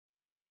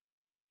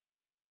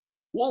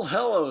Well,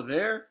 hello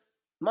there.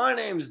 My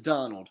name's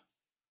Donald.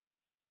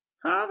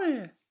 Hi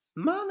there.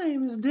 My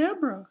name is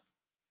Deborah.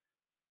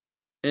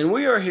 And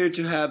we are here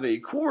to have a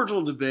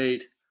cordial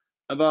debate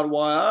about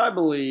why I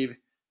believe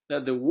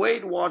that the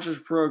Weight Watchers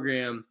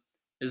program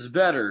is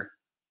better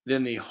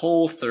than the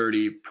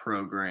Whole30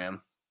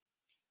 program.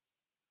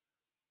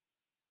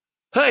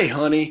 Hey,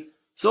 honey,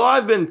 so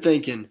I've been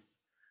thinking.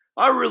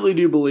 I really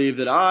do believe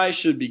that I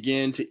should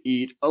begin to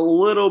eat a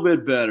little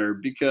bit better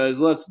because,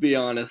 let's be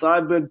honest,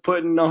 I've been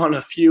putting on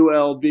a few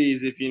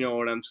lbs, if you know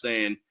what I'm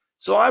saying.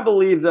 So I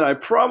believe that I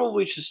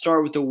probably should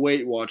start with the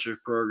Weight Watchers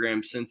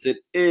program since it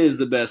is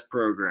the best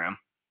program.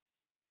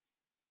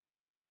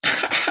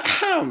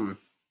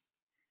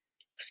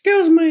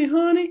 Excuse me,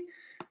 honey.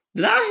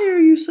 Did I hear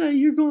you say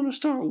you're going to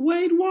start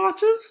Weight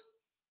Watchers?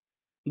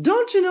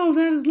 Don't you know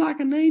that is like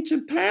an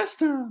ancient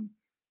pastime?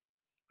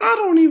 I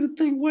don't even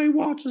think Weight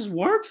Watchers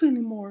works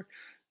anymore.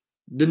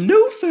 The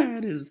new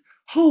fad is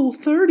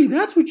Whole30.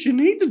 That's what you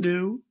need to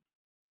do.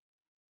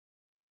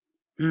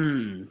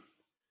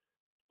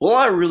 Well,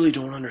 I really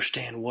don't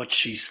understand what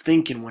she's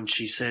thinking when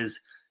she says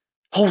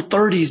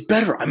Whole30 is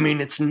better. I mean,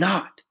 it's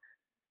not.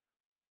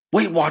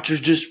 Weight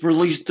Watchers just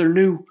released their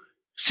new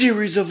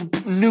series of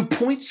a new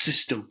point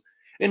system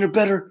and a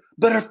better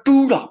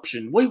food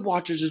option. Weight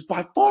Watchers is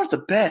by far the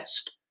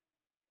best.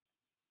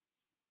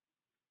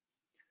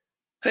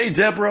 Hey,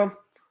 Deborah,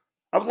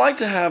 I would like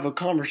to have a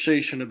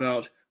conversation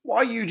about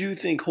why you do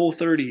think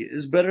Whole30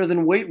 is better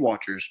than Weight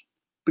Watchers.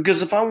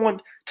 Because if I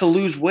want to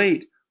lose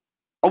weight,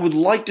 I would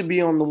like to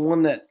be on the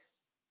one that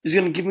is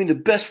going to give me the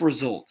best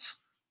results.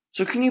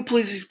 So can you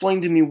please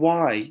explain to me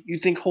why you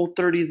think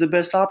Whole30 is the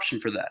best option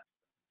for that?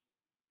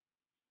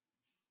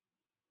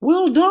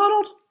 Well,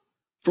 Donald,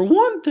 for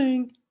one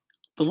thing,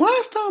 the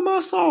last time I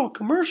saw a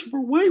commercial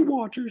for Weight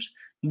Watchers,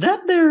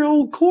 that there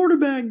old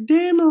quarterback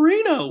Dan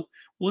Marino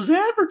was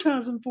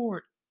advertising for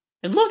it.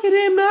 And look at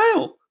him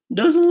now.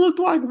 Doesn't look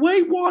like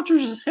Weight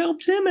Watchers has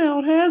helped him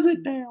out, has it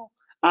now?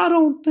 I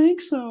don't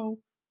think so.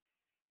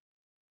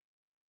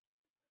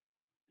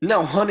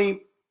 Now,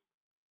 honey,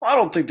 I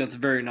don't think that's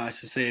very nice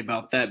to say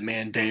about that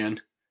man, Dan.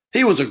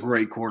 He was a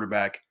great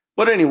quarterback.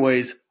 But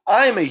anyways,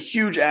 I am a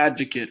huge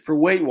advocate for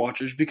Weight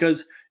Watchers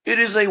because it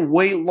is a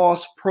weight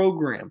loss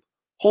program.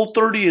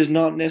 Whole30 is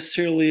not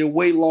necessarily a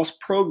weight loss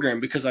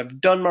program because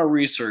I've done my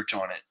research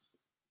on it.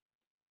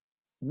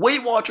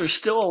 Weight Watchers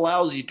still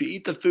allows you to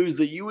eat the foods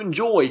that you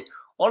enjoy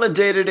on a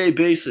day-to-day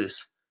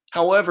basis.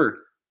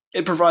 However,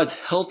 it provides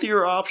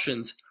healthier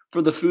options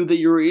for the food that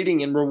you're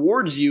eating and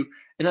rewards you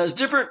and has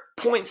different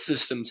point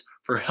systems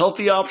for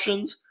healthy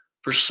options,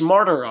 for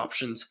smarter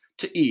options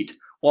to eat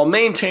while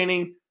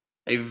maintaining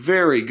a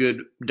very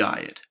good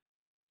diet.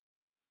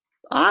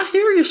 I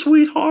hear you,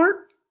 sweetheart.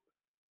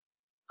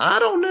 I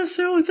don't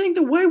necessarily think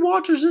that Weight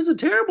Watchers is a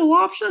terrible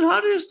option.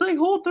 I just think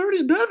Whole30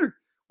 is better.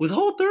 With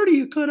Whole30,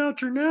 you cut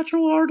out your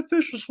natural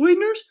artificial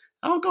sweeteners,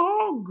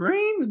 alcohol,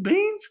 grains,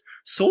 beans,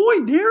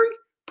 soy, dairy,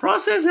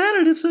 processed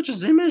additives such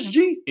as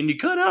MSG, and you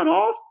cut out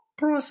all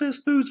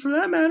processed foods for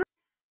that matter.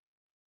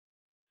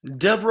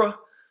 Deborah,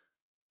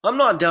 I'm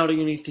not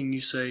doubting anything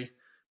you say,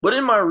 but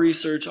in my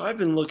research, I've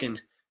been looking,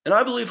 and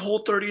I believe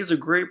Whole30 is a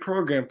great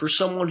program for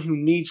someone who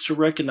needs to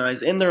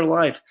recognize in their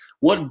life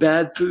what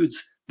bad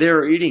foods they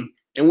are eating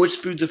and which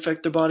foods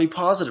affect their body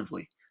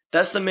positively.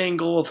 That's the main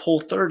goal of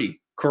Whole30,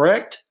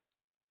 correct?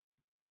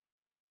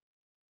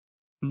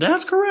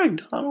 That's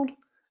correct, Donald.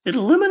 It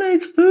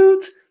eliminates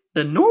foods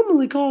that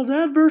normally cause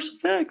adverse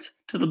effects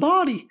to the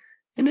body,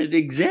 and it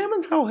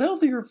examines how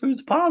healthier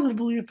foods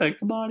positively affect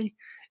the body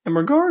in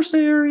regards to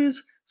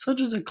areas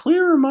such as a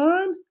clearer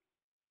mind,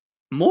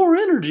 more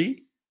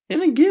energy,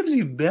 and it gives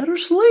you better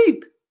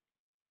sleep.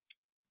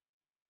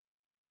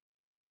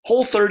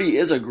 Whole30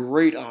 is a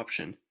great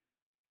option,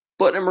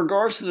 but in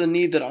regards to the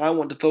need that I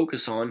want to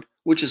focus on,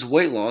 which is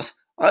weight loss,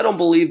 I don't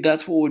believe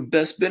that's what would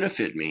best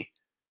benefit me.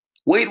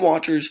 Weight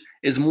Watchers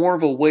is more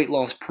of a weight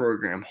loss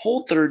program.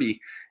 Whole30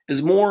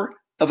 is more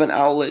of an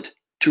outlet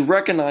to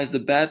recognize the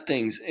bad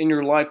things in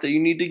your life that you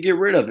need to get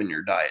rid of in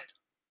your diet.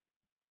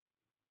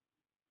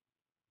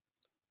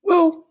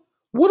 Well,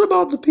 what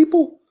about the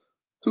people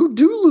who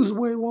do lose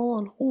weight while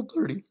on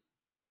Whole30?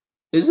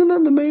 Isn't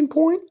that the main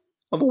point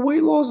of a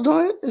weight loss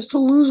diet is to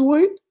lose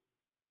weight?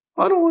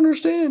 I don't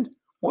understand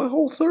why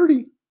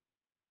Whole30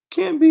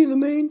 can't be the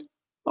main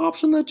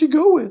option that you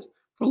go with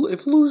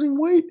if losing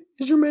weight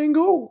is your main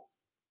goal.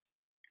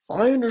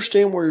 I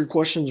understand where your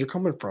questions are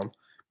coming from,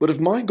 but if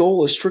my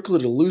goal is strictly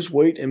to lose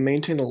weight and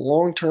maintain a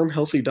long-term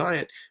healthy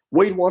diet,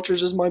 Weight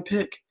Watchers is my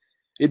pick.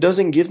 It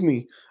doesn't give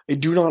me a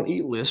do not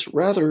eat list,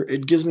 rather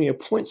it gives me a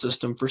point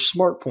system for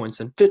smart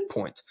points and fit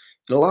points.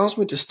 It allows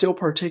me to still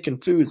partake in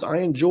foods I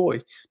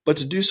enjoy, but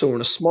to do so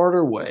in a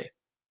smarter way.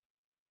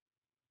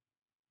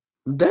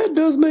 That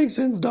does make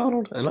sense,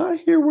 Donald, and I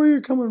hear where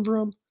you're coming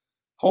from.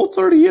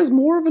 Whole30 is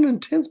more of an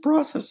intense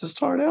process to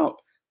start out,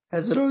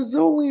 as it is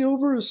only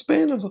over a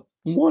span of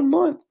 1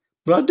 month,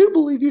 but I do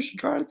believe you should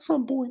try it at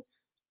some point.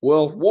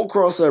 Well, we'll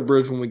cross that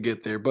bridge when we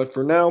get there, but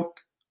for now,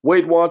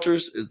 Weight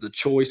Watchers is the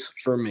choice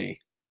for me.